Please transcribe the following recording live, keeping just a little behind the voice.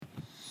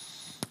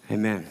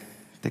Amen.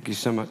 Thank you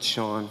so much,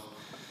 Sean.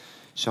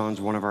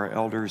 Sean's one of our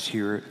elders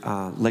here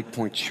at Lake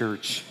Point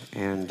Church.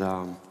 And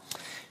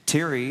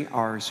Terry,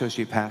 our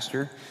associate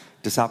pastor,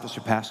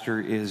 discipleship pastor,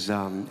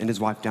 and his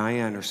wife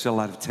Diane are still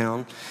out of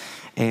town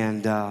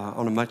and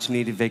on a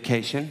much-needed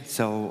vacation.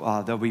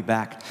 So they'll be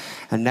back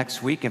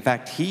next week. In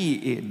fact,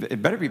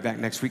 it better be back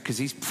next week because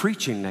he's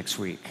preaching next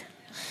week.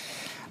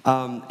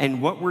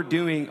 And what we're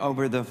doing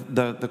over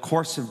the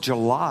course of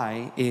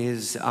July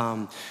is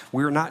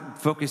we're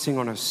not focusing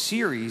on a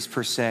series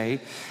per se.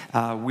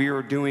 We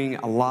are doing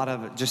a lot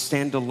of just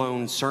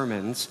standalone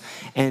sermons.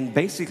 And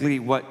basically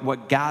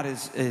what God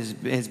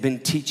has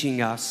been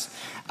teaching us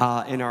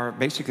in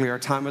our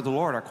time with the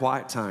Lord, our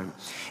quiet time.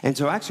 And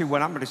so actually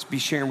what I'm going to be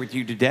sharing with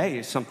you today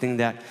is something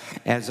that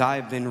as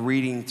I've been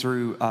reading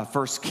through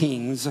 1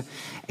 Kings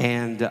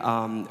and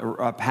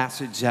a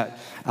passage that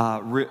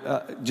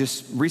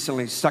just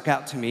recently stuck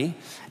out to me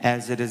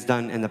as it has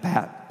done in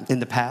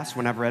the past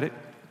when I've read it.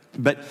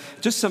 But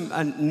just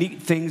some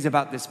neat things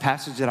about this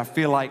passage that I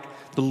feel like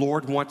the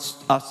Lord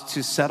wants us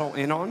to settle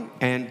in on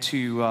and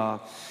to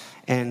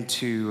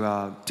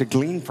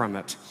glean from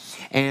it.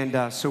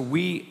 And so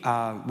we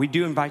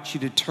do invite you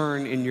to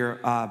turn in your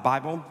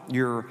Bible,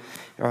 your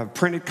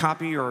printed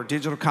copy or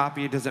digital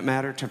copy, it doesn't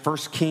matter, to 1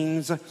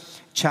 Kings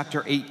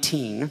chapter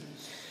 18.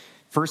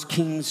 1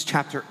 Kings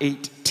chapter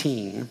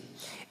 18.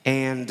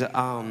 And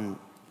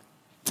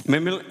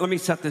let me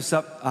set this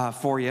up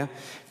for you.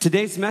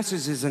 Today's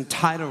message is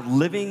entitled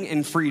Living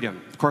in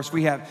Freedom. Of course,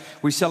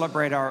 we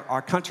celebrate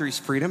our country's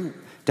freedom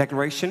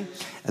declaration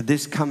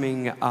this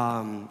coming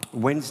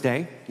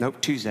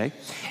Tuesday.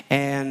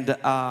 And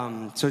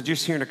so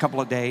just here in a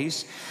couple of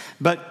days.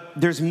 But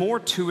there's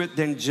more to it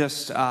than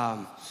just,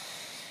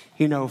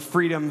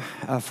 freedom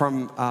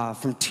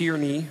from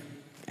tyranny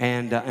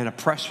and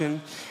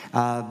oppression.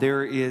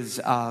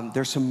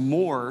 There's some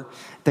more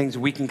things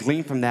we can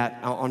glean from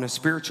that on a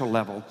spiritual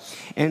level.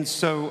 And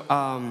so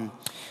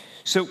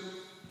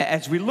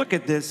as we look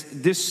at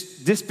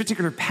this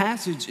particular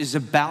passage is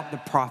about the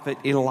prophet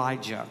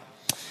Elijah.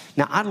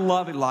 Now, I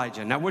love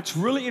Elijah. Now, what's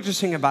really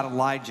interesting about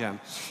Elijah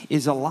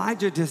is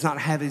Elijah does not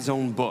have his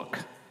own book,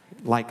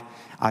 like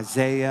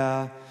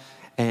Isaiah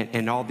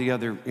and all the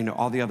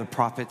other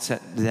prophets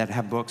that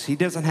have books. He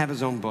doesn't have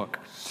his own book,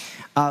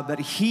 but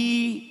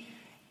his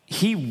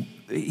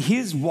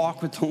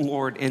walk with the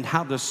Lord and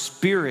how the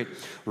Spirit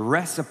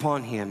rests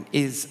upon him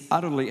is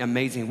utterly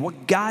amazing.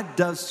 What God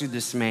does through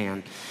this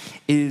man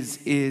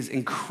is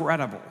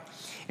incredible.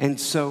 And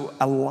so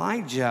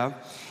Elijah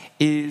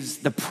is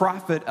the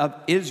prophet of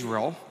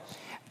Israel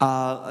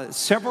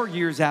several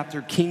years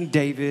after King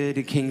David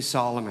and King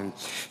Solomon.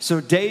 So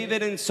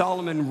David and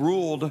Solomon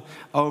ruled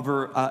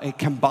over a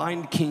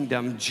combined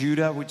kingdom,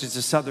 Judah, which is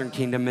the southern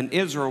kingdom, and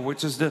Israel,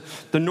 which is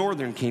the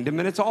northern kingdom,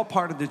 and it's all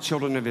part of the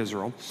children of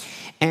Israel.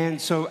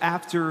 And so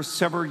after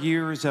several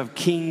years of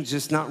kings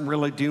just not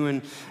really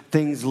doing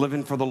things,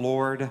 living for the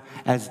Lord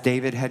as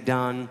David had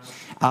done,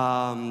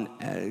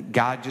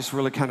 God just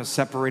really kind of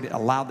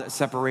allowed that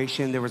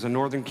separation. There was a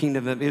northern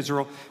kingdom of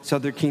Israel,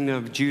 southern kingdom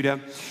of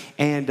Judah.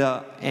 And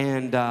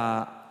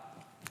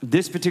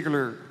this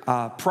particular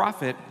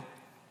prophet,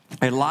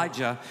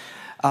 Elijah,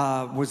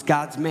 was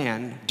God's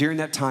man during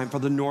that time for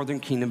the northern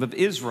kingdom of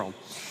Israel.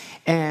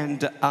 And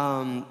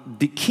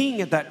the king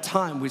at that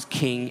time was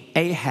King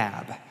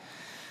Ahab.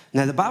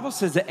 Now, the Bible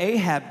says that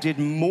Ahab did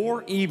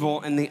more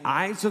evil in the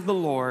eyes of the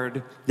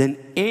Lord than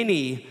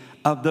any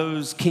of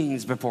those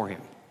kings before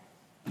him.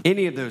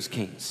 Any of those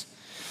kings.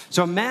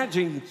 So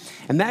imagine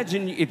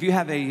if you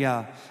have maybe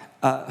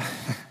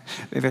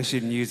I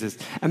shouldn't use this.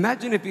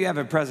 Imagine if you have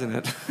a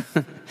president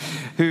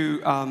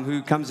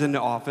who comes into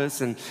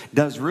office and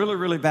does really,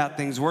 really bad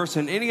things, worse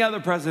than any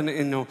other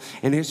president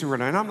in history.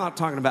 And I'm not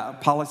talking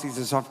about policies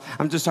and stuff.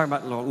 I'm just talking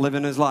about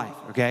living his life,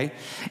 okay?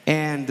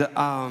 And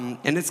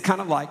it's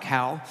kind of like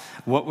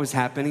what was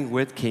happening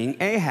with King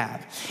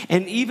Ahab.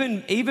 And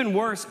even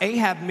worse,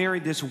 Ahab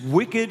married this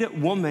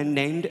wicked woman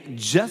named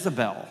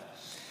Jezebel.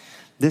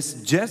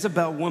 This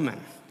Jezebel woman.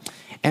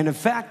 And in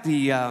fact,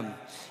 the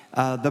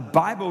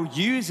Bible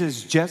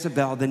uses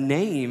Jezebel, the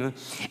name,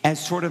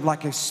 as sort of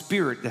like a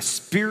spirit, the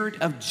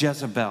spirit of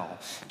Jezebel,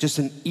 just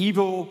an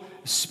evil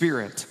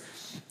spirit.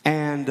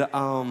 And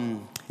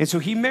so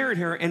he married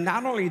her, and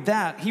not only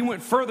that, he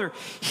went further.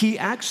 He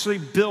actually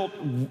built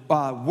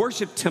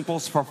worship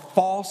temples for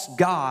false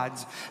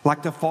gods,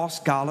 like the false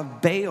god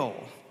of Baal.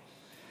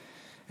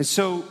 And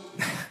so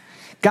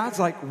God's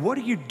like, what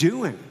are you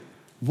doing?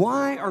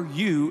 Why are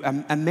you,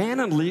 a man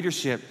in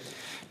leadership,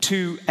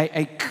 to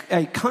a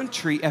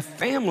country, a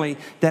family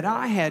that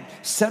I had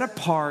set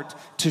apart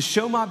to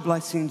show my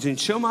blessings and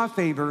show my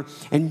favor,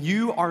 and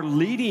you are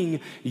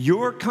leading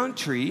your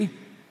country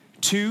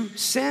to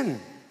sin?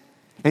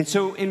 And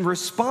so in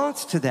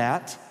response to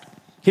that,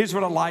 here's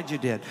what Elijah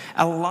did.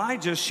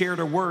 Elijah shared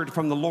a word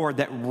from the Lord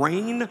that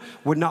rain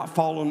would not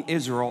fall on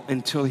Israel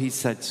until he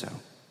said so.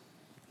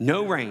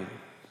 No rain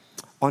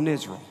on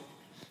Israel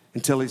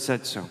until he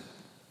said so.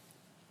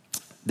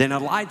 Then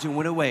Elijah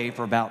went away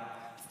for about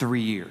 3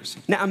 years.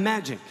 Now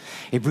imagine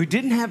if we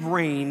didn't have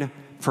rain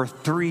for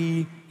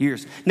 3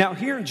 years. Now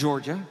here in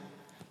Georgia,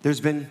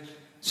 there's been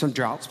some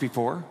droughts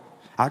before.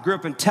 I grew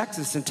up in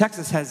Texas, and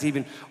Texas has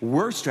even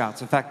worse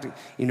droughts. In fact,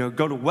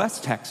 go to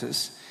West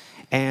Texas,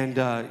 and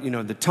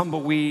the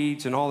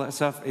tumbleweeds and all that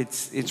stuff,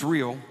 it's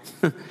real.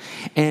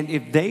 And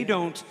if they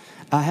don't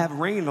have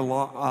rain a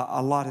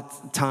lot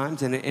of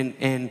times, and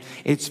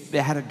it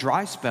had a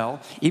dry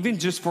spell, even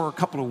just for a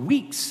couple of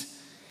weeks,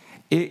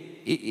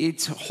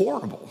 it's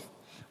horrible.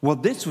 Well,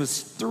 this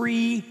was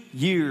 3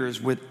 years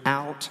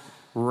without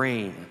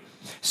rain.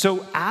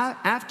 So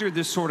after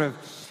this sort of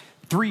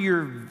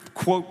 3-year,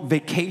 quote,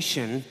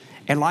 vacation,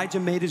 Elijah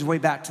made his way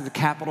back to the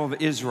capital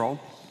of Israel,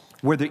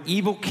 where the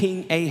evil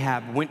king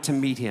Ahab went to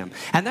meet him.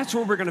 And that's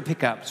where we're going to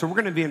pick up. So we're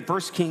going to be in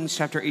 1 Kings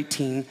chapter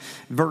 18,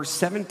 verse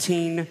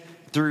 17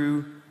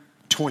 through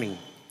 20.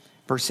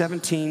 Verse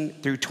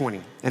 17 through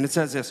 20. And it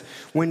says this: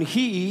 when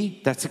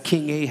that's the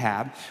king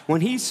Ahab, when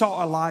he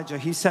saw Elijah,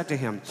 he said to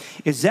him,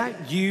 "Is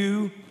that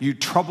you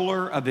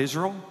troubler of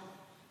Israel?"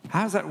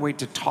 How's that way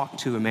to talk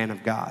to a man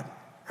of God?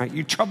 Right?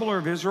 You troubler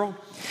of Israel?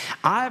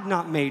 I have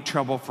not made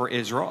trouble for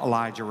Israel,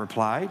 Elijah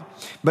replied,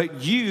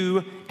 but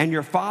you and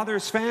your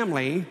father's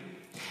family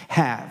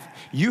have.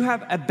 You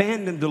have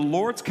abandoned the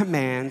Lord's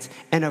commands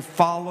and have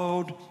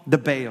followed the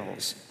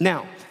Baals.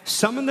 Now,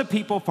 summon the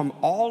people from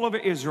all over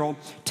Israel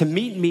to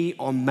meet me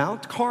on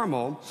Mount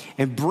Carmel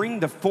and bring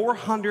the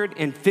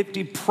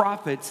 450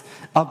 prophets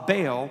of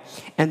Baal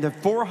and the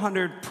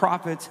 400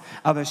 prophets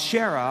of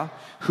Asherah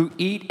who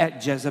eat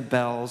at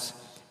Jezebel's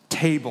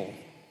table.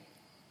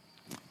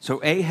 So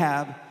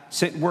Ahab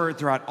sent word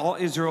throughout all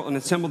Israel and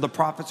assembled the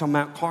prophets on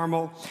Mount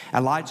Carmel.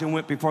 Elijah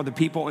went before the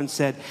people and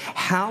said,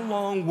 "How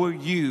long will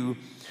you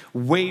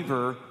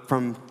waver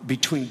from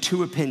between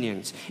two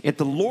opinions? If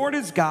the Lord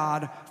is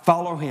God,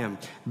 follow him.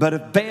 But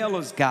if Baal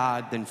is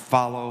God, then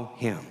follow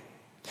him."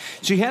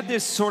 So you have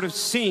this sort of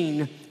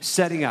scene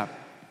setting up.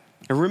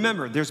 And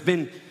remember, there's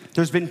been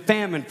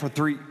famine for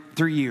three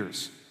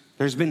years.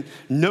 There's been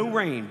no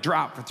rain,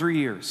 drought for 3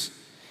 years.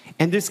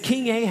 And this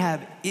King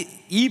Ahab,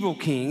 evil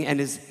king, and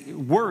his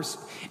worst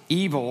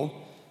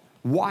evil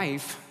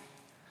wife,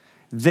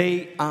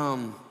 they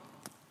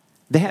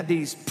had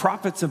these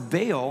prophets of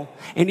Baal,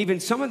 and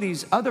even some of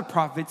these other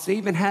prophets, they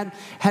even had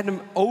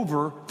them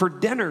over for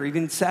dinner,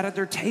 even sat at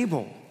their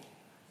table.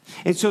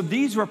 And so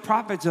these were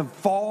prophets of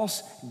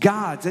false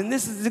gods, and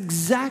this is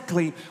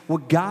exactly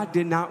what God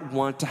did not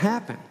want to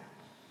happen.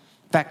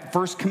 In fact, the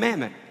first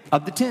commandment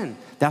of the 10,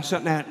 thou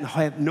shalt not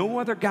have no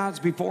other gods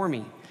before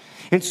me.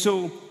 And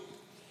so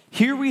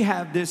here we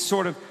have this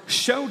sort of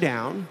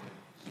showdown,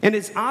 and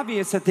it's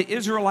obvious that the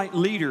Israelite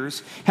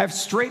leaders have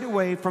strayed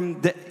away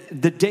from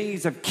the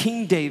days of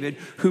King David,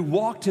 who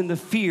walked in the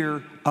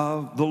fear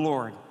of the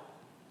Lord.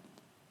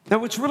 Now,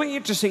 what's really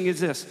interesting is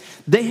this: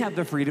 they have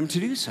the freedom to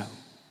do so.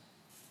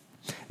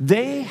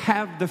 They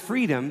have the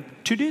freedom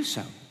to do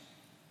so.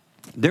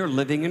 They're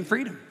living in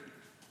freedom.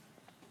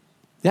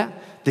 Yeah,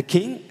 the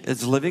king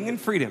is living in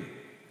freedom.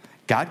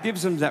 God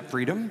gives them that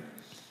freedom.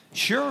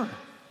 Sure.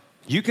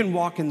 You can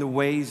walk in the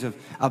ways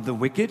of the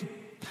wicked.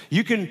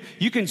 You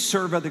can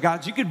serve other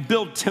gods. You can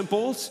build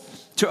temples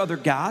to other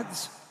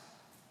gods.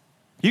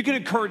 You can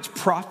encourage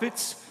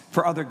prophets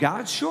for other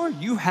gods. Sure,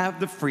 you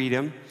have the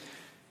freedom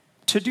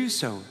to do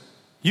so.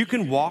 You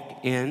can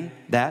walk in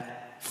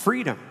that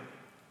freedom.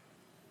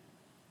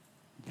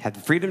 You have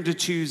the freedom to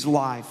choose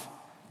life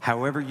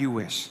however you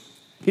wish.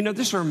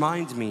 This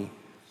reminds me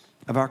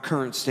of our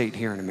current state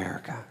here in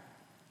America.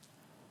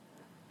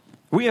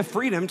 We have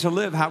freedom to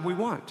live how we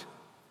want.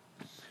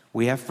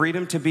 We have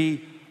freedom to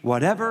be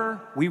whatever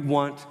we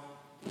want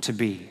to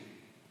be.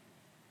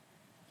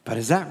 But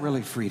is that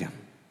really freedom?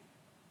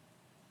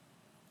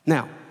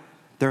 Now,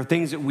 there are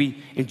things that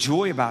we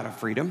enjoy about our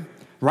freedom.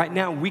 Right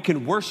now, we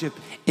can worship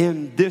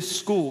in this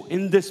school,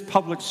 in this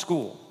public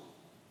school.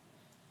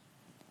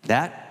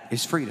 That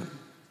is freedom.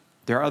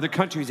 There are other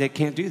countries that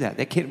can't do that.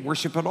 They can't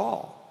worship at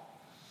all.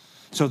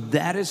 So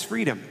that is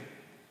freedom.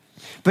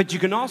 But you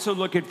can also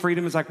look at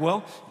freedom as like,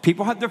 well,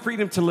 people have the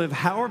freedom to live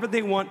however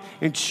they want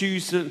and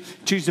choose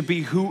to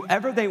be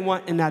whoever they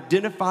want and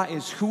identify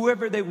as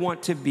whoever they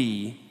want to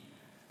be.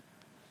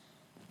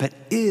 But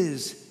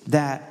is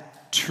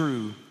that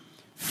true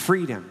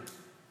freedom?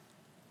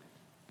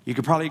 You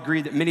could probably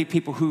agree that many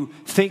people who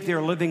think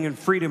they're living in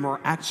freedom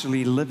are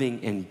actually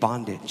living in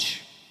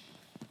bondage.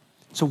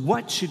 So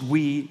what should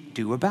we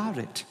do about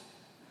it?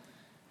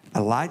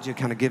 Elijah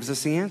kind of gives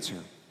us the answer.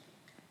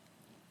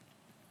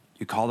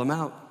 You call them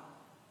out.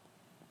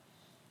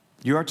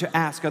 You are to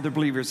ask other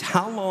believers,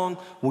 how long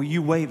will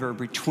you waver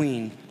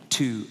between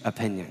two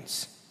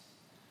opinions?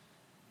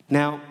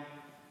 Now,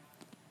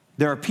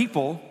 there are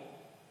people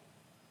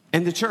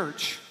in the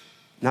church,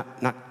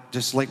 not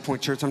just Lake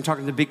Point Church, I'm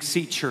talking the Big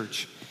C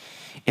Church,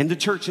 in the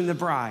church in the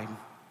bride,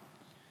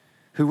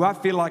 who I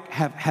feel like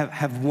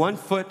have 1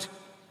 foot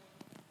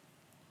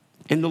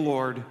in the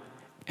Lord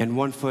and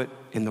 1 foot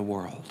in the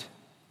world.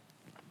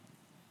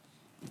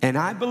 And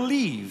I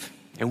believe,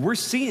 and we're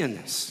seeing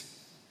this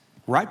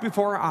right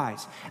before our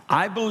eyes,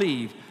 I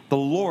believe the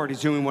Lord is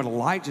doing what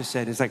Elijah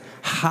said. It's like,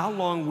 how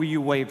long will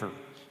you waver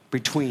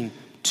between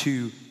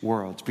two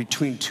worlds,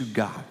 between two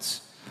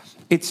gods?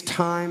 It's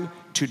time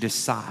to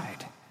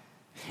decide.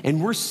 And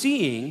we're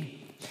seeing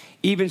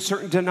even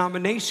certain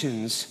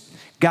denominations,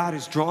 God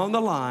has drawn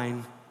the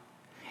line,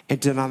 and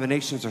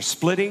denominations are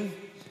splitting,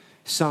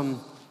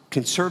 some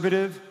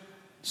conservative,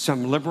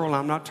 some liberal.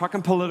 I'm not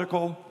talking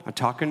political, I'm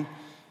talking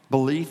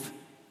belief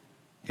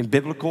in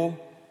biblical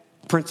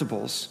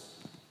principles.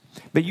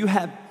 But you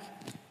have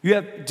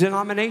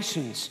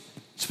denominations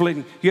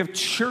splitting, you have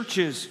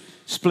churches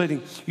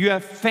splitting, you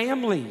have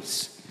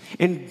families,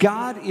 and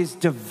God is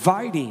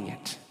dividing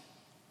it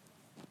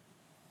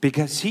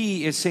because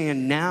He is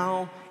saying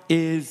now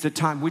is the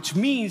time, which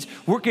means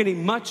we're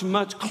getting much,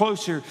 much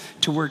closer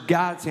to where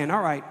God's saying,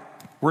 all right,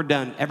 we're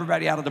done.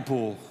 Everybody out of the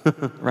pool,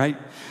 right?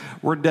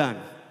 We're done.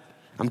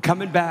 I'm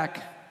coming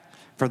back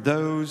for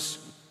those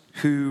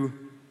who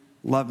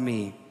love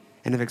me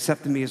and have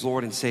accepted me as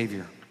Lord and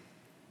Savior.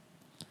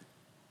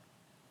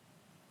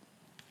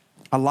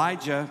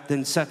 Elijah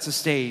then sets the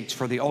stage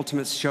for the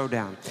ultimate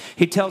showdown.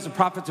 He tells the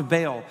prophets of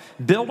Baal,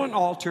 build an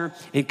altar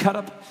and cut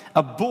up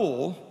a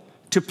bull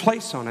to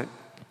place on it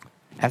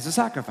as a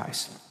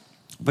sacrifice.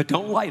 But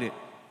don't light it.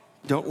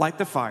 Don't light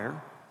the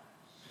fire.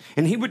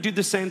 And he would do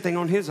the same thing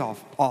on his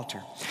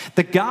altar.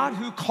 The God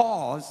who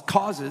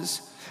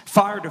causes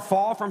fire to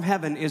fall from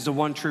heaven is the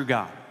one true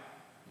God.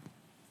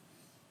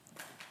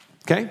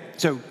 Okay?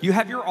 So you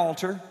have your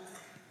altar.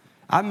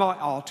 I have my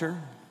altar.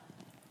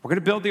 We're going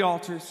to build the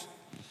altars.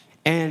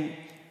 And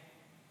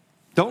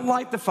don't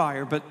light the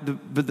fire, but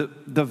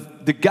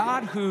the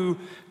God who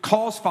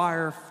calls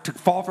fire to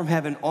fall from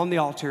heaven on the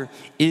altar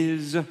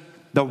is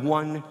the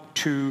one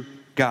true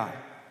God.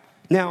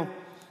 Now,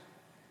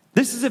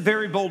 this is a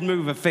very bold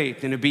move of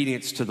faith and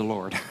obedience to the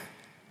Lord.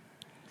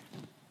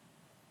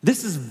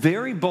 This is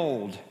very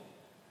bold.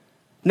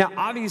 Now,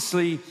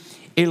 obviously,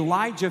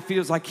 Elijah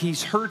feels like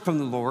he's heard from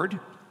the Lord,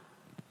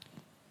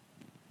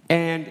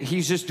 and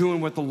he's just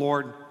doing what the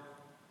Lord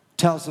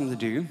tells him to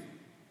do.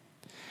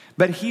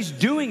 But he's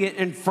doing it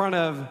in front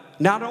of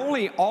not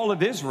only all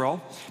of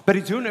Israel, but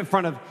he's doing it in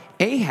front of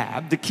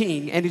Ahab, the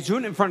king, and he's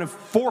doing it in front of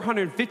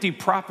 450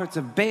 prophets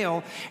of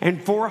Baal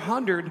and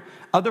 400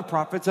 other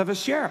prophets of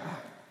Asherah.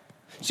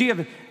 So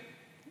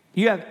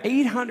you have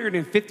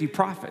 850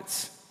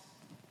 prophets,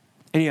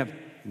 and you have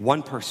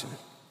one person.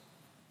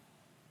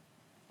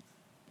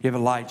 You have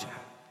Elijah.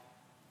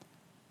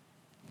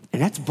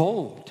 And that's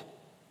bold.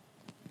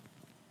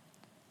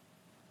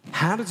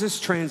 How does this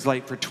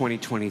translate for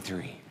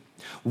 2023?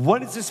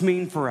 What does this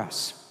mean for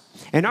us?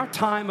 In our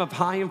time of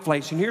high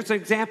inflation, here's an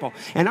example.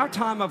 In our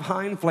time of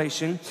high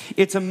inflation,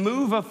 it's a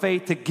move of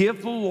faith to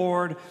give the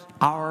Lord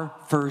our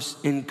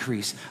first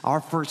increase,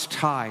 our first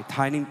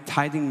tithing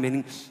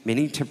meaning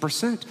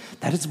 10%.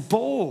 That is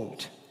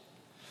bold.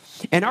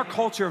 In our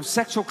culture of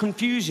sexual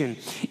confusion,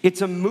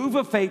 it's a move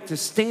of faith to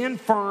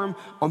stand firm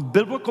on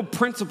biblical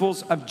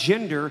principles of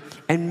gender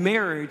and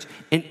marriage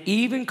and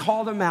even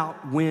call them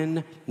out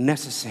when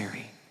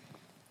necessary.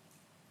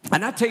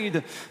 And I tell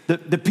you,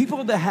 the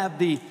people that have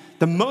the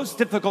most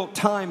difficult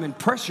time and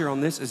pressure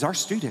on this is our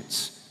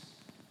students,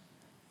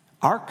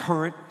 our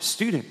current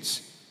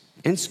students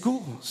in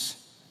schools.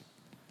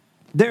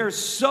 There's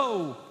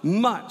so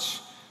much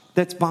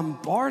that's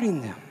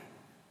bombarding them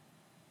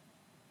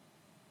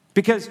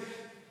because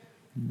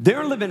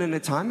they're living in a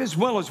time, as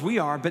well as we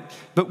are,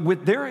 but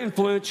with their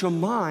influential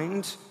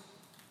minds,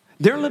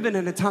 they're living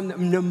in a time that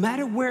no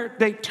matter where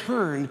they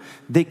turn,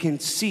 they can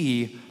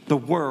see the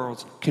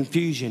world's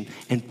confusion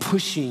and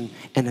pushing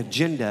an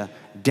agenda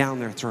down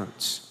their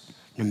throats,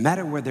 no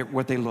matter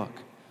what they look.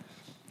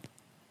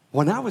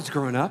 When I was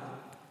growing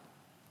up,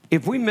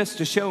 if we missed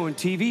a show on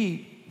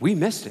TV, we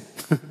missed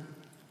it,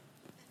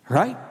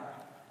 right?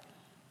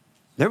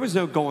 There was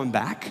no going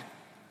back.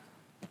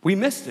 We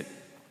missed it.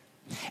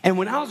 And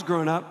when I was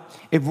growing up,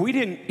 if we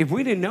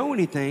didn't know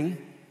anything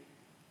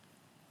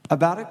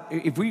about it,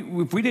 if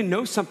we didn't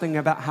know something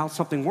about how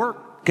something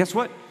worked, guess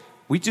what?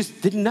 We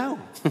just didn't know.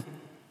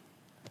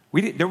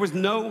 There was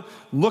no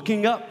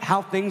looking up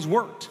how things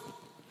worked.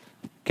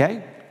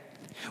 Okay?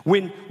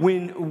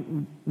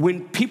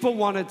 When people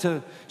wanted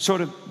to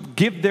sort of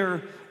give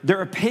their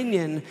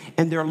opinion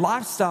and their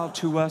lifestyle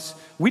to us,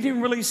 we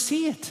didn't really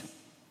see it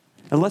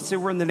unless they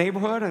were in the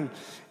neighborhood and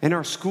in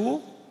our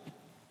school.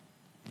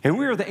 And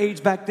we were the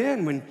age back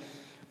then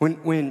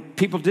when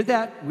people did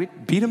that,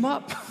 we'd beat them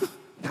up.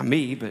 Not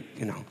me, but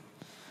you know.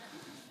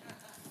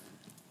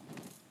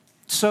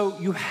 So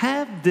you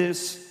have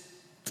this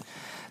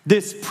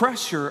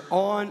pressure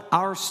on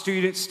our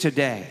students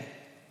today.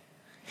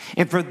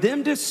 And for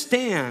them to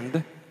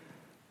stand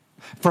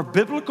for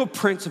biblical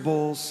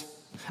principles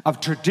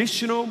of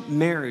traditional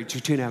marriage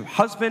between a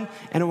husband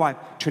and a wife,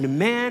 between a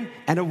man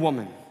and a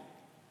woman,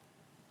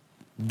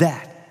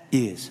 that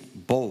is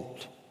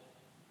bold.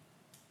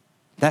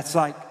 That's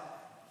like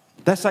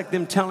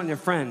them telling their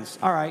friends,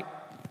 all right,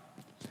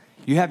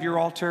 you have your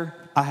altar,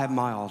 I have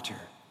my altar.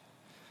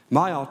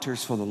 My altar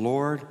is for the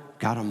Lord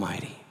God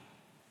Almighty.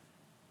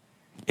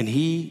 And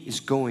He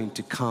is going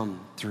to come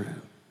through.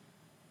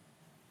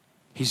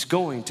 He's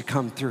going to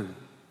come through.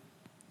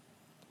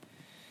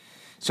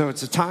 So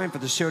it's a time for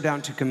the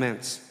showdown to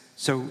commence.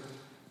 So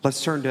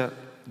let's turn to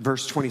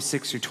verse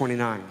 26 through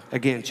 29.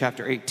 Again,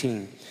 chapter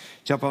 18.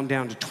 Jump on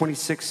down to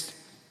 26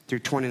 through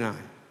 29.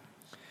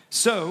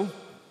 So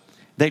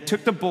they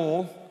took the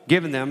bull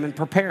given them and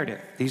prepared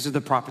it. These are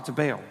the prophets of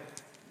Baal.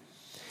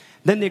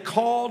 Then they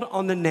called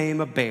on the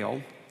name of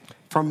Baal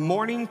from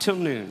morning till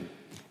noon.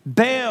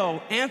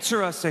 Baal,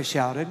 answer us, they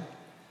shouted.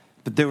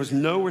 But there was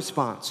no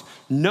response.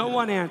 No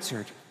one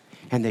answered.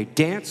 And they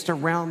danced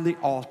around the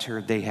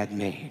altar they had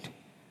made.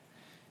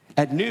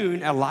 At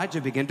noon,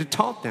 Elijah began to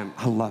taunt them.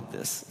 I love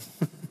this.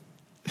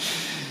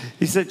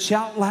 He said,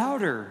 shout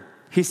louder.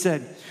 He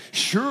said,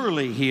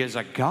 surely he is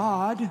a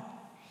god.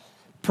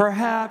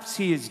 Perhaps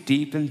he is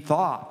deep in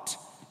thought,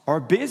 or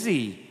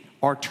busy,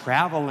 or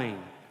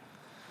traveling.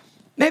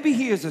 Maybe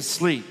he is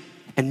asleep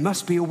and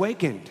must be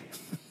awakened.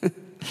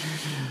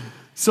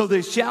 So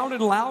they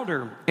shouted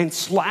louder and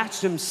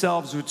slashed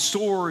themselves with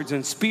swords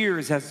and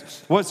spears,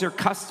 as was their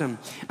custom,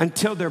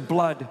 until their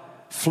blood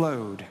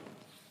flowed.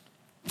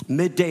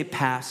 Midday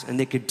passed, and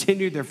they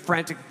continued their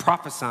frantic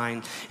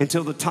prophesying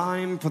until the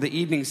time for the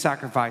evening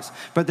sacrifice.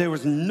 But there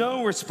was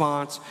no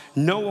response,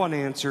 no one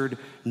answered,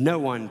 no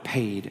one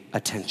paid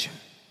attention.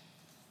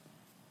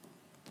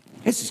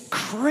 This is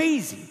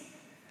crazy.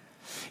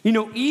 You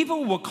know,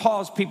 evil will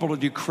cause people to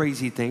do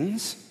crazy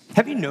things.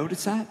 Have you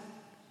noticed that?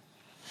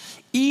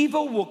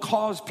 Evil will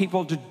cause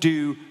people to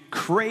do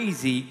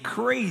crazy,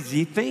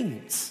 crazy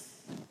things.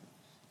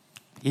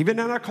 Even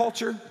in our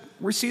culture,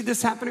 we see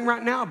this happening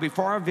right now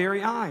before our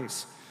very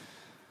eyes.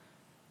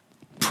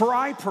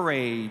 Pride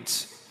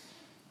parades,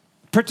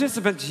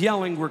 participants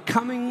yelling, we're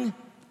coming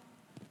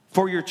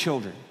for your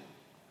children.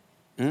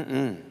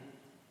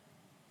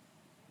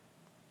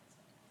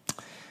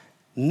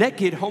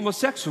 Naked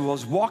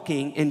homosexuals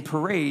walking in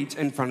parades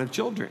in front of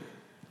children.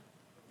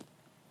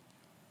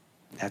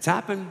 That's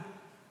happened.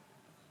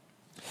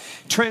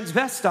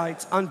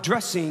 Transvestites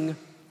undressing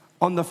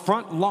on the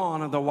front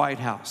lawn of the White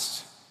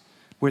House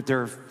with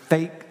their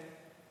fake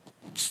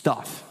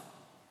stuff.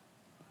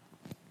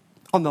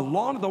 On the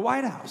lawn of the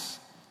White House.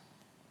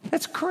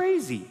 That's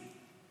crazy.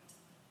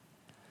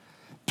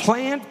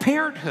 Planned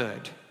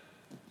Parenthood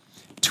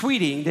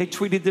they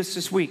tweeted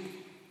this week,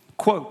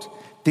 quote,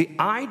 the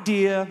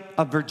idea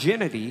of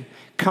virginity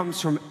comes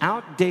from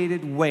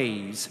outdated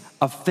ways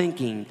of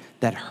thinking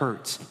that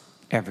hurts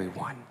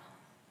everyone.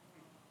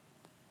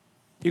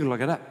 You can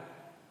look it up.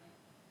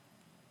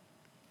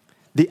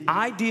 The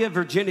idea of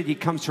virginity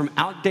comes from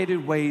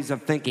outdated ways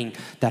of thinking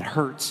that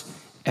hurts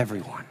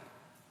everyone.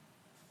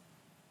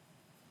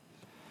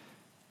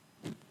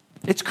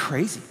 It's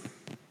crazy.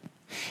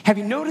 Have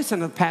you noticed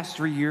in the past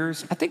 3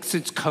 years, I think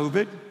since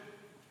COVID,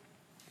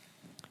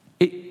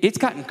 it's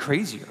gotten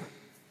crazier.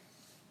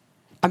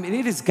 I mean,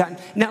 it has gotten.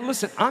 Now,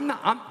 listen, I'm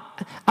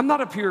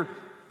not up here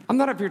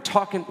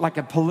talking like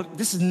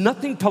this is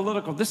nothing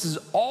political. This is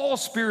all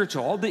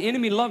spiritual. All the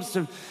enemy loves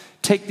to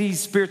take these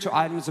spiritual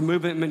items and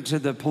move them into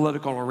the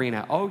political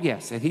arena. Oh,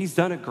 yes, and he's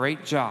done a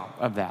great job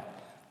of that.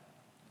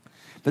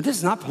 But this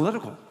is not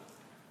political.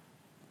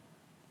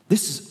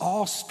 This is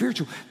all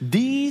spiritual.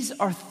 These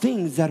are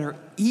things that are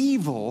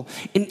evil,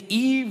 and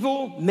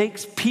evil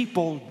makes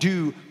people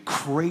do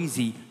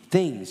crazy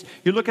things.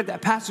 You look at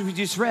that passage we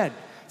just read.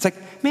 It's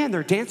like, man,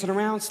 they're dancing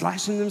around,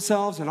 slashing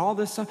themselves and all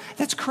this stuff.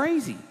 That's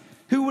crazy.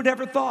 Who would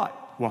ever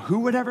thought? Well, who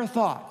would ever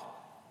thought?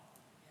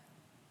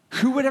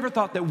 Who would ever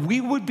thought that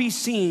we would be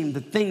seeing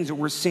the things that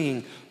we're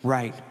seeing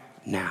right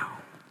now?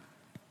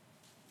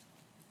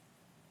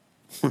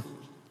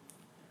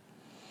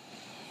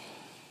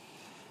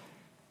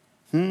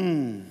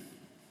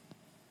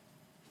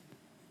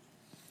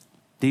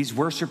 These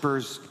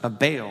worshipers of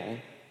Baal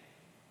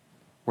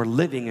were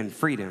living in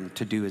freedom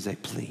to do as they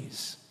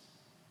please.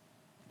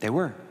 They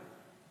were.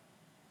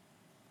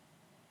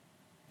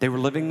 They were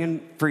living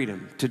in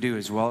freedom to do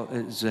as well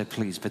as they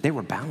pleased, but they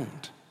were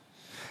bound.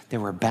 They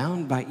were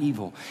bound by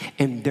evil.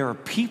 And there are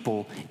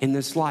people in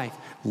this life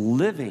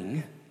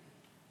living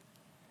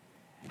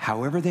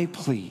however they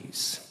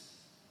please,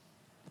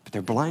 but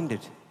they're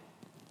blinded.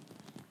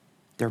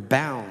 They're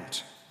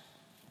bound.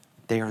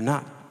 They are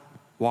not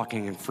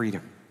walking in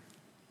freedom.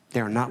 They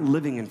are not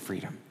living in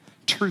freedom,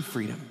 true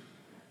freedom.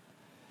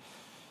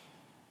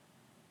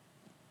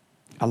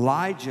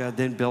 Elijah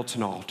then built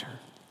an altar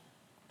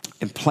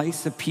and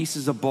placed the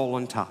pieces of bull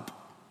on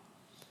top.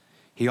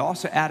 He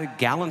also added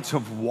gallons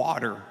of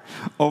water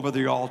over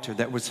the altar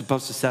that was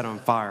supposed to set on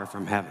fire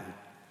from heaven.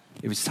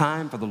 It was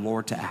time for the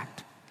Lord to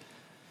act.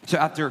 So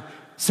after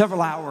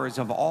several hours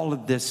of all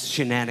of this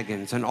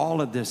shenanigans and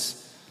all of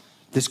this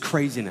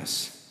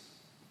craziness,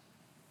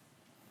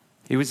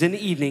 it was in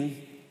the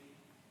evening,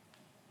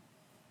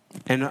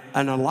 and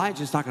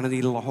Elijah's not going to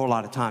need a whole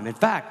lot of time. In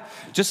fact,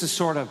 just to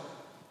sort of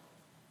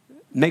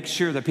make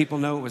sure that people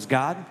know it was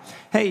God,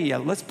 hey,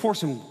 let's pour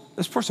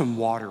some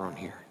water on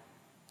here.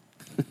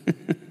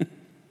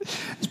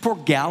 Let's pour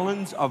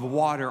gallons of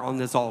water on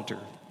this altar.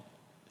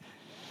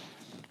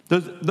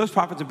 Those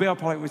prophets of Baal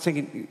probably were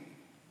thinking,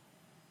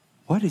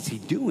 what is he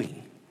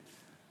doing?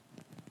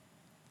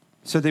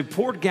 So they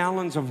poured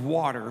gallons of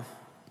water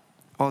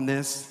on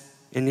this.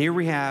 And here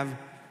we have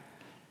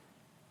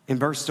in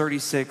verse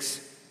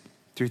 36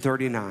 through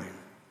 39.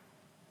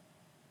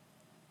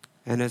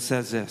 And it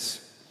says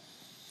this.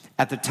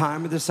 At the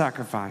time of the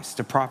sacrifice,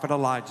 the prophet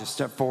Elijah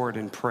stepped forward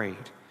and prayed.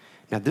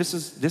 Now this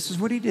is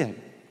what he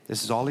did.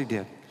 This is all he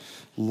did.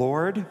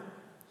 Lord,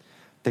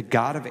 the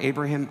God of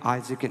Abraham,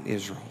 Isaac, and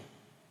Israel,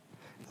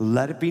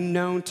 let it be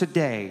known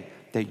today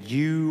that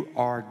you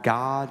are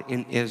God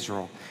in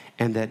Israel,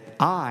 and that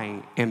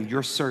I am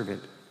your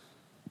servant,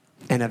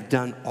 and have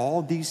done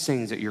all these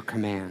things at your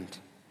command.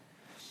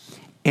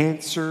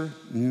 Answer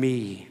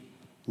me,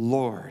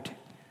 Lord,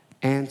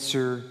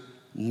 answer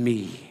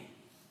me.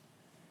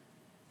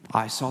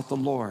 I sought the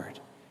Lord,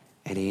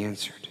 and he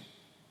answered.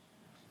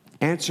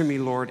 Answer me,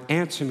 Lord,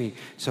 answer me,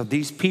 so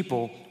these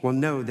people will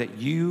know that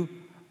you,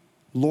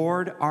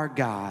 Lord, are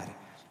God,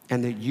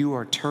 and that you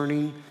are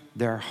turning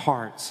their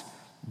hearts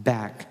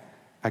back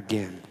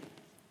again.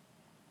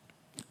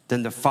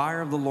 Then the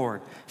fire of the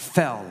Lord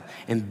fell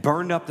and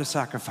burned up the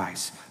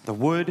sacrifice, the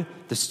wood,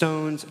 the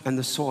stones, and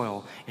the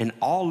soil, and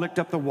all licked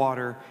up the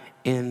water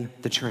in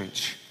the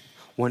trench.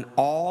 When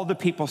all the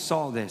people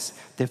saw this,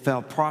 they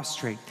fell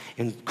prostrate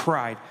and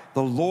cried,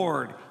 "The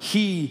Lord,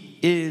 he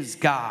is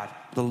God.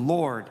 The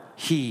Lord,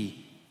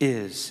 he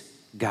is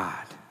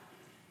God."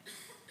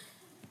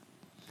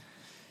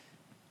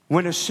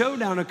 When a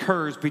showdown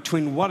occurs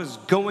between what is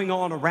going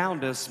on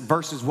around us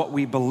versus what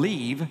we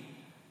believe,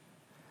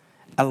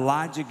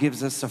 Elijah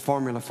gives us a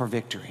formula for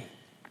victory.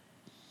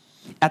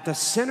 At the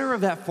center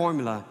of that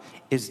formula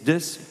is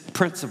this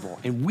principle,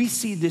 and we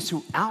see this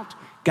throughout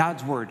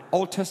God's word,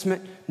 Old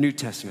Testament, New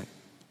Testament.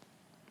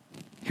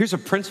 Here's a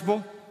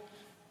principle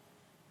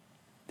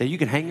that you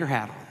can hang your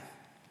hat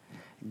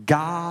on.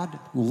 God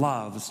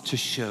loves to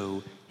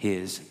show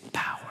his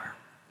power.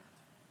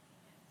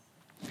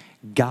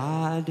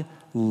 God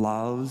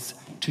loves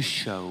to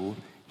show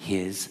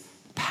his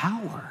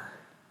power.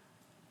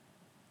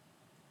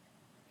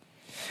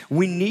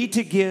 We need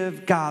to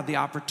give God the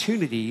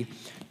opportunity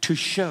to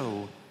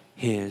show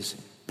his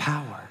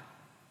power.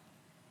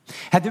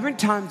 Have there been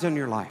times in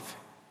your life,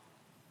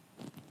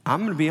 I'm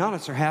going to be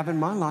honest, or have in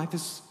my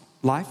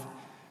life,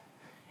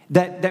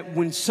 that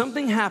when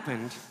something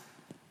happened,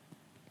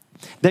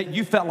 that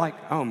you felt like,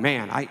 oh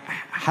man,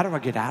 how do I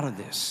get out of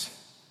this?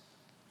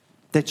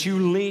 That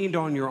you leaned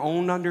on your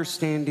own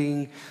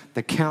understanding,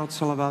 the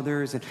counsel of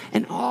others,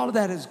 and all of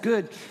that is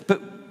good,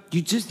 but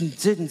you just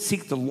didn't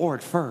seek the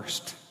Lord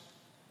first.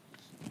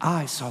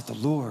 I sought the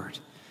Lord,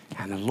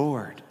 and the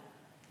Lord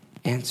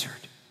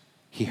answered.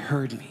 He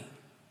heard me.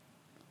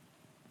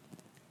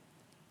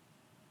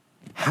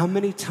 How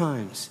many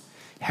times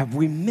have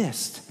we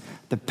missed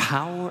the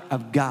power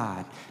of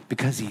God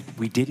because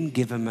we didn't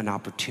give him an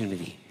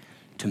opportunity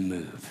to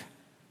move?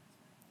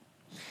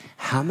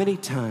 How many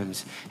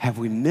times have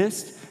we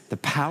missed the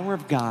power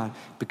of God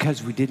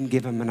because we didn't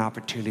give him an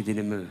opportunity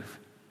to move?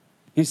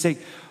 You say,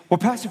 well,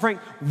 Pastor Frank,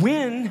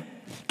 when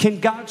can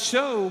God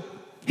show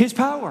his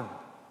power?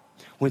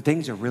 When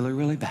things are really,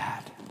 really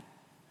bad.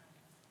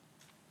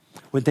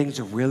 When things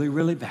are really,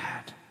 really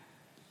bad.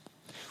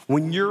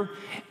 When you're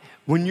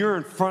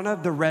in front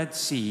of the Red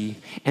Sea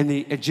and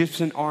the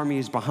Egyptian army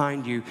is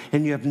behind you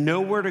and you have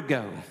nowhere to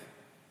go,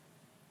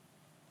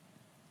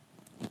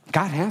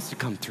 God has to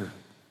come through.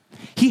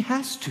 He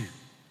has to.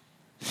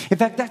 In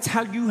fact, that's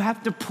how you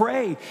have to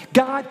pray.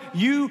 God,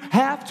 you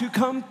have to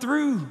come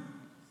through.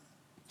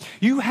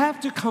 You have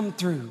to come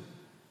through.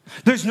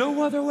 There's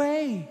no other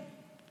way.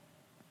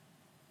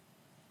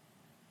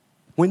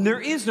 When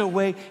there is no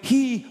way,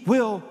 he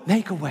will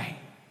make a way.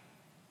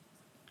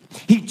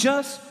 He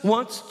just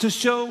wants to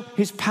show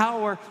his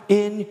power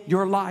in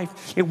your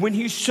life. And when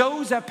he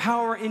shows that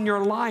power in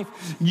your life,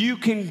 you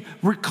can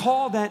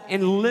recall that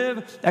and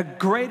live a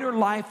greater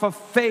life of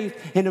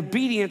faith and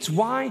obedience.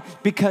 Why?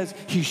 Because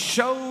he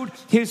showed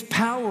his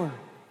power.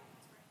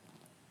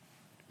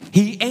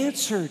 He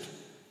answered.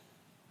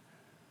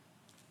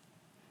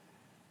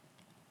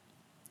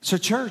 So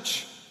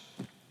church,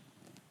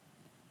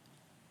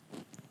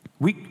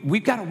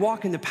 we've got to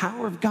walk in the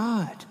power of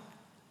God.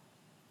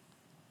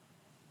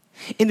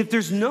 And if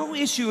there's no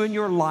issue in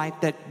your life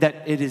that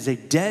it is a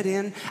dead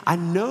end, I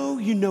know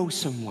you know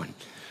someone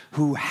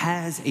who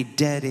has a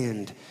dead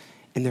end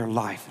in their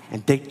life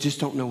and they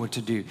just don't know what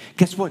to do.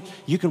 Guess what?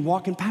 You can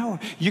walk in power.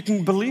 You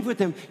can believe with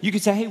them. You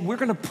can say, hey, we're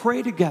going to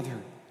pray together.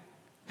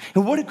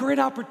 And what a great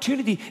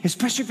opportunity,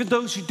 especially for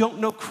those who don't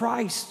know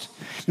Christ.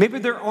 Maybe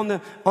they're on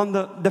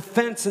the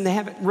fence and they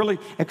haven't really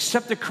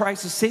accepted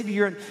Christ as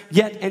Savior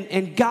yet.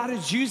 And God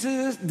is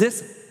using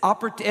this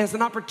as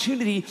an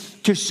opportunity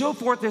to show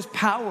forth his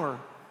power.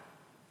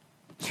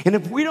 And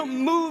if we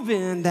don't move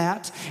in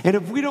that, and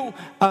if we don't,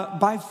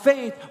 by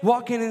faith,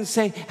 walk in and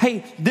say,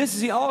 hey, this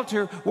is the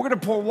altar, we're going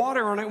to pour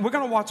water on it, we're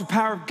going to watch the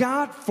power of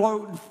God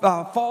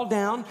fall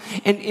down,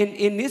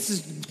 and this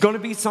is going to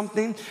be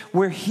something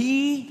where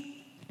he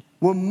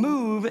will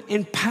move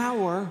in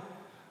power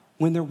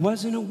when there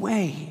wasn't a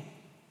way.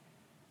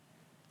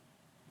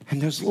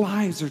 And those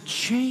lives are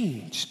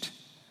changed.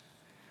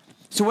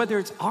 So whether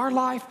it's our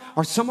life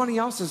or somebody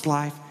else's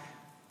life,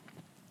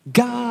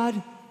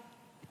 God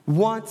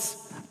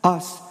wants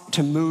us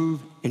to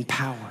move in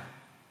power.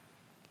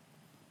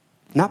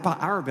 Not by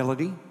our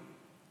ability,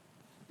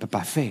 but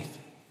by faith.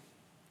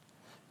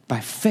 By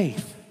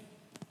faith.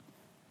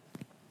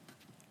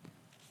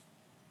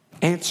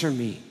 Answer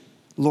me,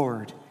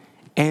 Lord,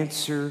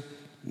 answer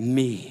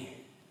me.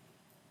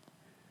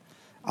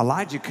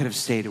 Elijah could have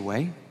stayed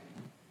away.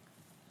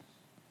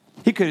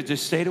 He could have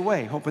just stayed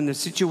away, hoping the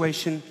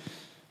situation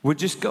would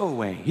just go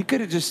away. He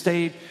could have just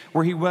stayed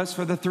where he was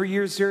for the 3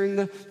 years during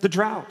the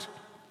drought.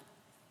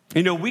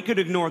 You know, we could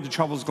ignore the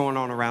troubles going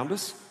on around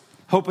us,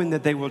 hoping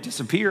that they will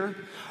disappear,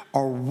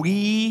 or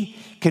we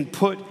can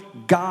put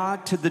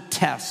God to the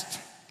test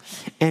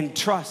and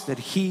trust that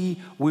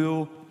he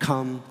will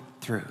come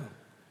through.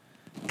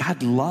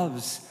 God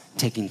loves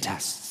taking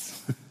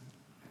tests,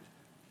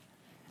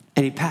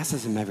 and he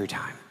passes them every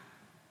time.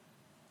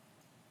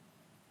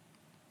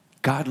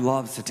 God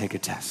loves to take a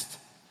test.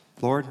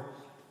 Lord,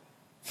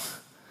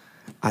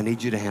 I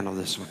need you to handle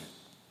this one.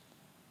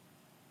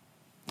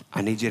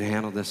 I need you to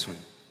handle this one.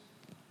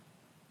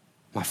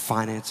 My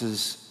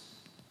finances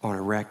are in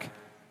a wreck.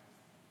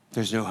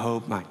 There's no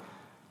hope.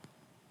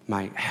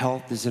 My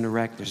health is in a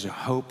wreck. There's no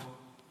hope.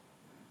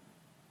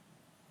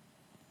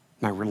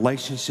 My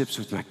relationships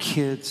with my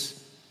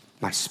kids,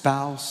 my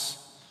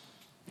spouse,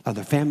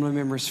 other family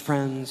members,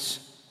 friends.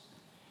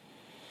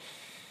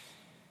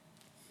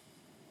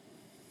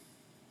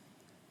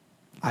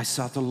 I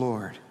sought the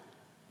Lord,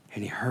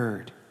 and he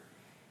heard,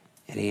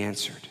 and he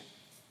answered.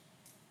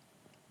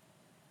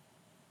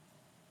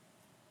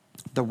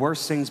 The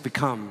worse things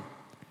become,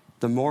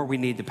 the more we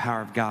need the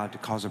power of God to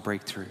cause a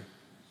breakthrough.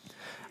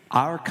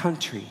 Our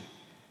country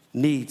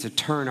needs to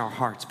turn our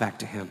hearts back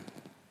to him.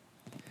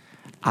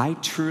 I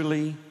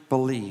truly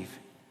believe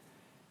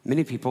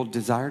many people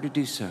desire to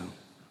do so.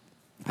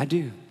 I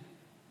do.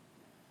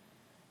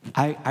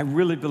 I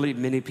really believe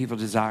many people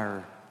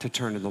desire to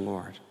turn to the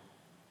Lord.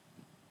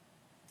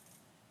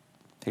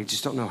 They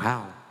just don't know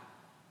how.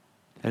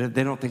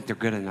 They don't think they're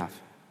good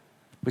enough,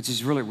 which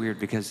is really weird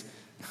because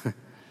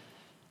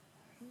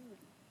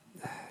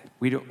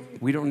we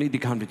don't need to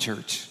come to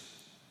church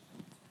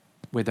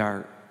with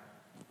our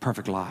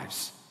perfect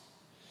lives.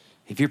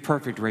 If you're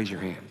perfect, raise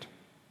your hand.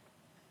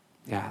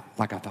 Yeah,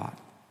 like I thought.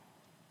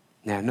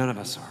 Yeah, none of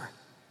us are.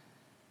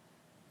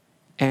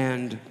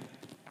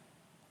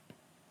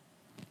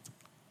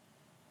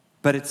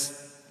 But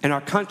it's in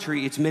our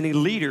country, it's many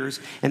leaders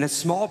and a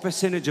small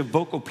percentage of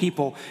vocal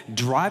people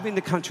driving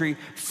the country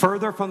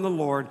further from the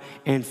Lord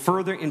and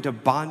further into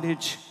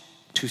bondage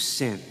to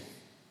sin.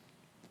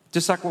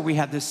 Just like what we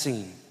had this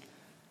scene.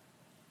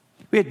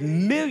 We had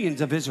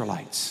millions of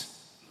Israelites,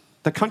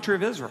 the country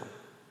of Israel.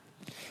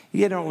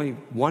 Yet only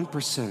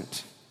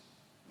 1%,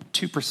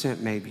 2%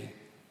 maybe,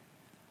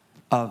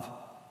 of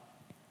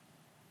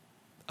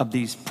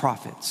these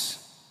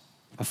prophets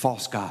of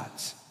false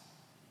gods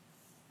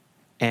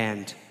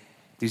and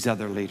these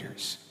other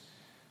leaders.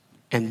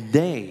 And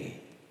they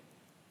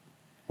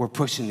were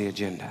pushing the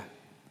agenda.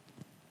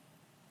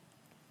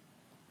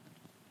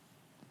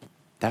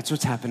 That's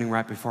what's happening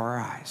right before our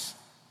eyes.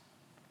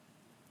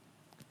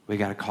 We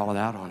got to call it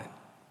out on it.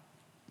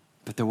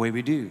 But the way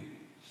we do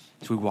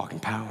is we walk in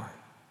power.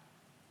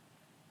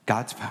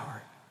 God's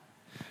power.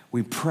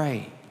 We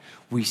pray.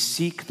 We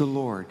seek the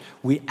Lord.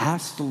 We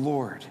ask the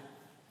Lord,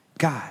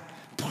 God,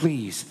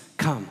 please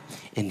come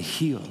and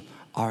heal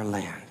our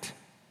land.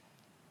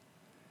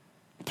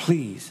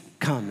 Please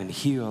come and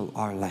heal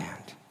our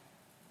land.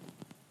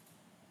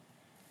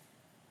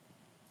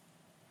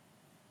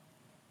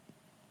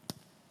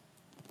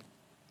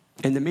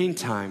 In the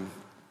meantime,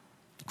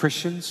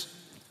 Christians,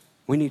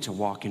 we need to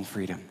walk in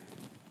freedom.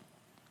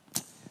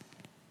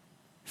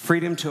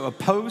 Freedom to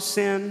oppose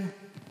sin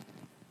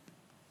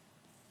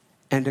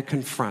and to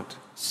confront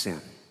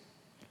sin.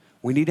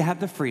 We need to have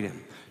the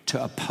freedom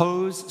to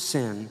oppose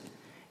sin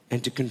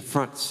and to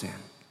confront sin.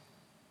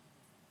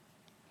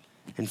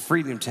 And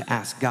freedom to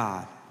ask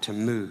God to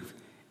move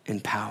in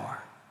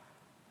power.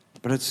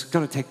 But it's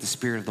going to take the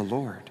Spirit of the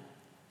Lord.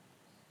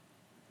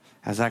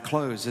 As I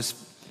close, this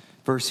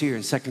verse here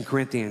in 2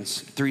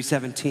 Corinthians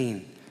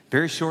 3:17,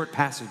 very short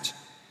passage.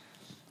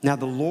 Now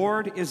the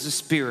Lord is the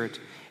Spirit,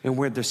 and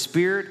where the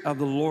Spirit of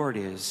the Lord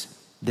is,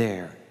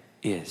 there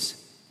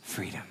is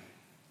freedom.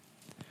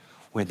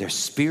 Where the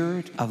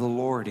Spirit of the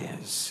Lord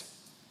is,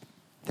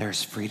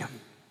 there's freedom.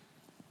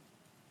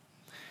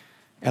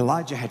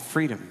 Elijah had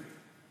freedom.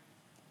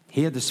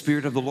 He had the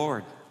Spirit of the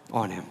Lord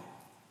on him.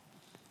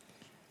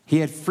 He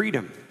had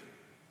freedom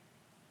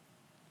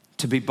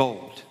to be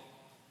bold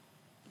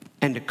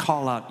and to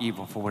call out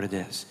evil for what it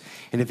is.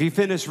 And if you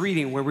finish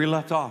reading where we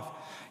left off,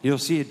 you'll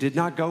see it did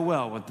not go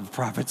well with the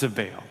prophets of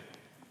Baal.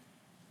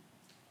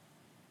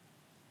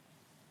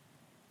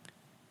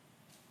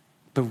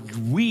 But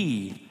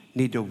we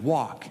need to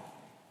walk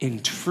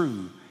in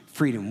true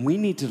freedom. We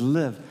need to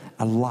live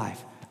a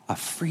life of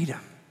freedom.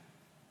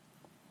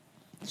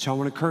 So I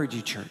want to encourage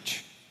you,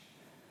 church.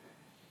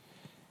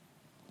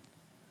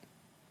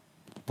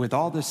 With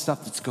all this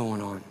stuff that's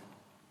going on,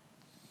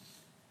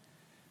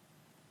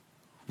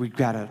 We've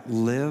got to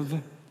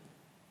live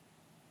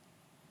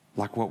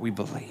like what we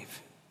believe.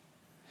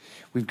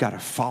 We've got to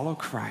follow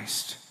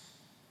Christ.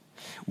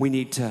 We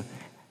need to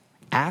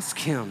ask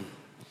him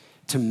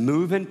to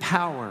move in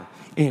power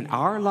in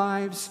our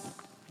lives,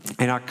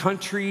 in our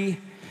country,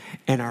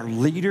 and our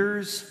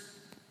leaders.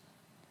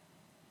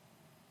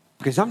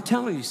 Because I'm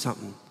telling you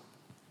something.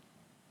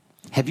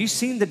 Have you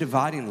seen the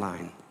dividing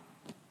line?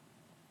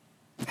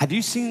 Have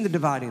you seen the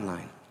dividing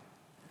line?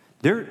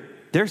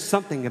 There's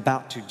something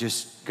about to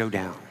just go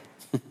down.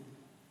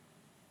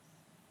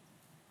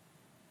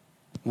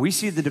 We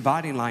see the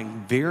dividing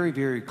line very,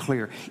 very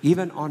clear,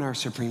 even on our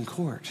Supreme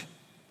Court,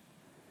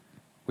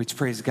 which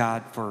praise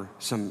God for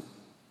some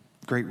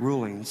great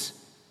rulings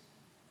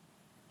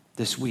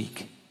this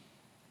week.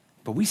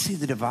 But we see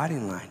the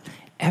dividing line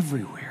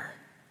everywhere.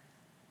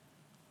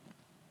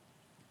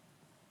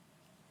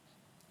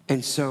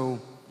 And so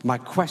my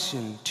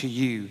question to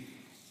you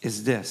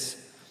is this,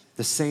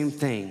 the same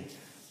thing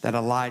that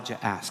Elijah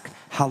asked.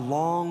 How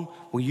long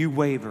will you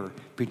waver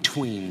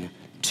between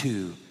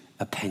two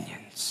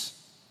opinions?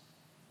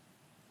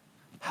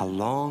 How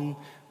long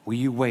will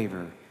you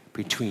waver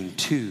between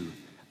two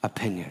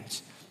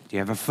opinions? Do you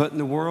have a foot in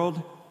the world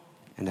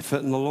and a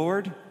foot in the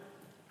Lord?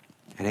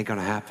 It ain't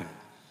gonna happen.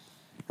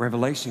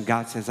 Revelation,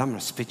 God says, I'm gonna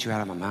spit you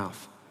out of my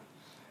mouth.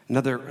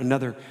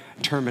 Another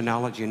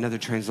terminology, another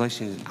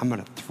translation is, I'm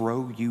gonna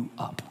throw you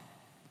up.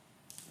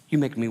 You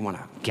make me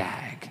wanna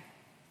gag.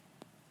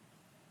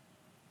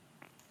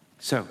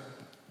 So,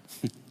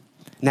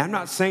 now I'm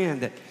not saying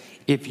that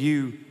if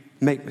you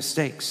make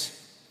mistakes,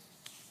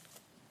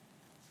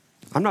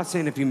 I'm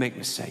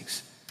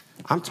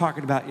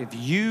talking about if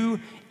you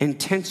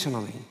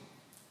intentionally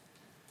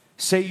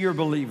say you're a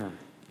believer,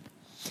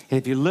 and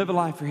if you live a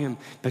life for him,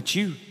 but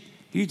you're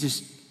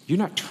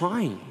not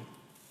trying.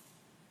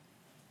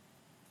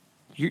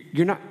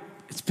 You're not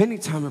spending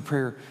time in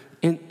prayer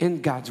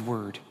in God's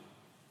word.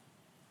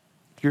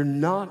 You're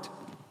not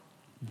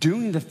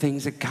doing the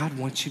things that God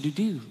wants you to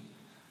do.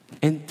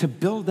 And to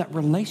build that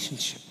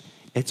relationship,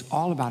 it's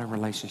all about a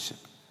relationship.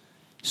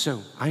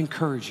 So I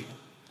encourage you,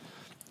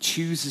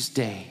 choose this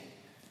day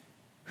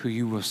who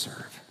you will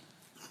serve.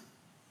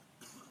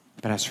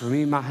 But as for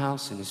me and my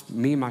house, and as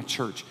me and my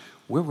church,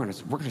 we're going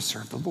to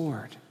serve the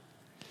Lord.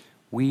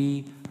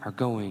 We are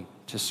going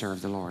to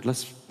serve the Lord.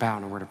 Let's bow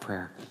in a word of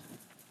prayer.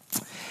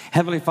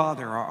 Heavenly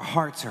Father, our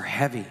hearts are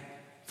heavy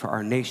for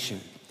our nation,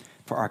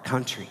 for our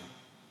country.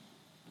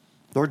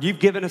 Lord, you've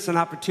given us an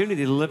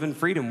opportunity to live in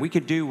freedom. We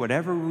could do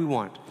whatever we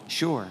want,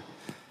 sure,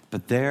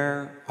 but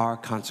there are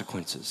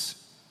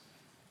consequences.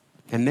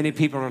 And many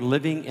people are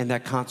living in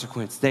that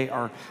consequence. They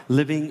are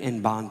living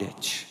in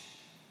bondage.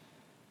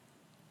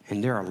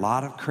 And there are a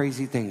lot of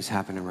crazy things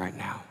happening right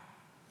now,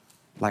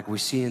 like we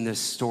see in this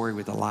story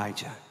with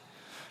Elijah.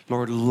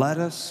 Lord, let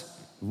us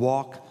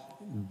walk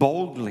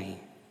boldly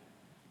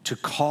to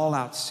call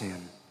out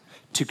sin,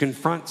 to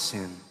confront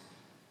sin,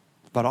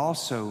 but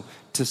also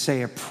to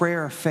say a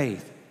prayer of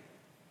faith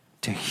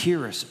to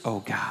hear us, oh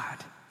God.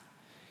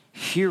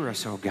 Hear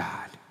us, oh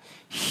God.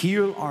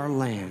 Heal our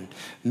land.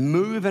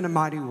 Move in a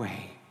mighty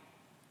way.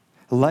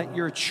 Let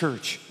your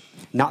church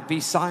not be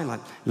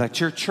silent. Let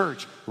your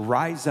church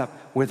rise up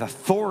with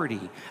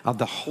authority of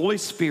the Holy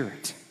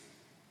Spirit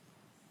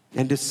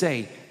and to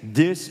say,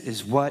 this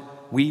is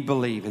what we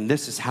believe and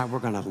this is how we're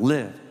going to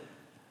live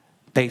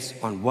based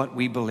on what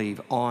we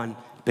believe on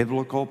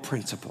biblical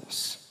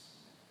principles.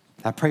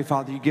 I pray,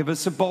 Father, you give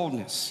us a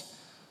boldness,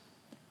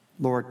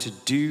 Lord, to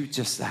do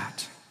just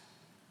that.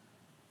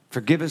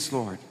 Forgive us,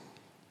 Lord.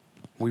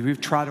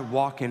 We've tried to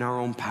walk in our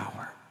own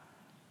power.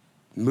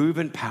 Move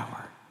in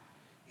power.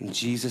 In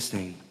Jesus'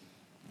 name,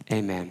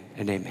 amen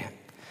and amen.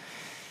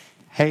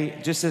 Hey,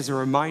 just as a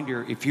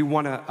reminder, if you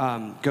want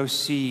to go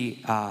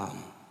see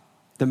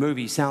the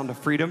movie Sound of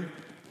Freedom,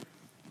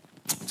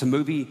 it's a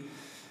movie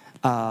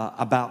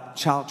about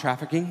child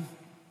trafficking.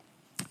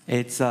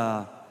 It's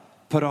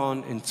put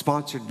on and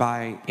sponsored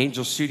by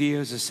Angel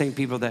Studios, the same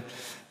people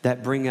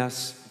that bring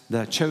us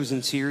the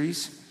Chosen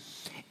series.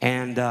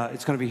 And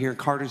it's going to be here in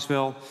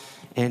Cartersville.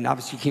 And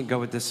obviously you can't go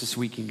with this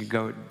week. You can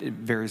go at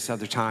various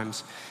other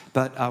times.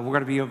 But we're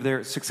going to be over there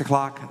at 6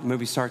 o'clock. The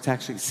movie starts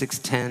actually at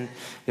 6:10.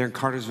 They're in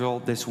Cartersville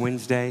this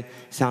Wednesday,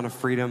 Sound of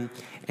Freedom.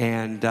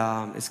 And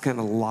it's getting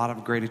a lot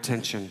of great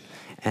attention.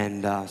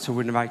 And so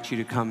we'd invite you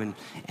to come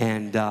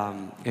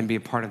and be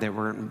a part of that.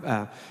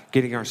 We're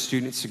getting our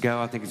students to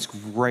go. I think it's a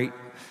great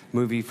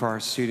movie for our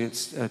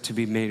students to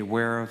be made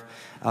aware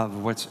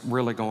of what's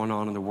really going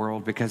on in the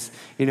world. Because,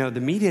 you know,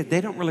 the media, they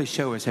don't really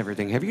show us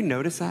everything. Have you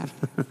noticed that?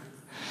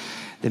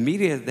 The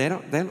media, they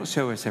don't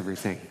show us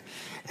everything.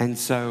 And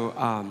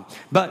so,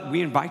 but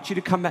we invite you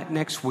to come back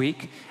next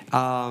week,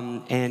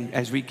 and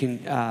as we can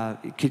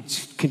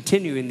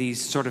continue in these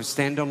sort of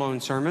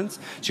standalone sermons,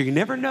 so you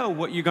never know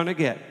what you're going to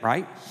get,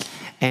 right?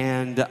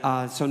 And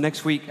so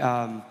next week,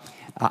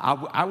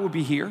 I will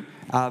be here,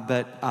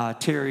 but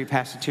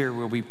Pastor Terry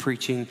will be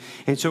preaching.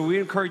 And so we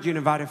encourage you to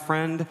invite a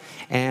friend.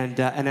 And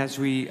as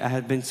we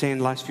have been saying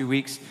the last few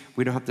weeks,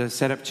 we don't have to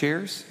set up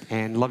chairs.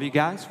 And love you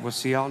guys. We'll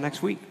see y'all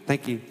next week.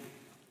 Thank you.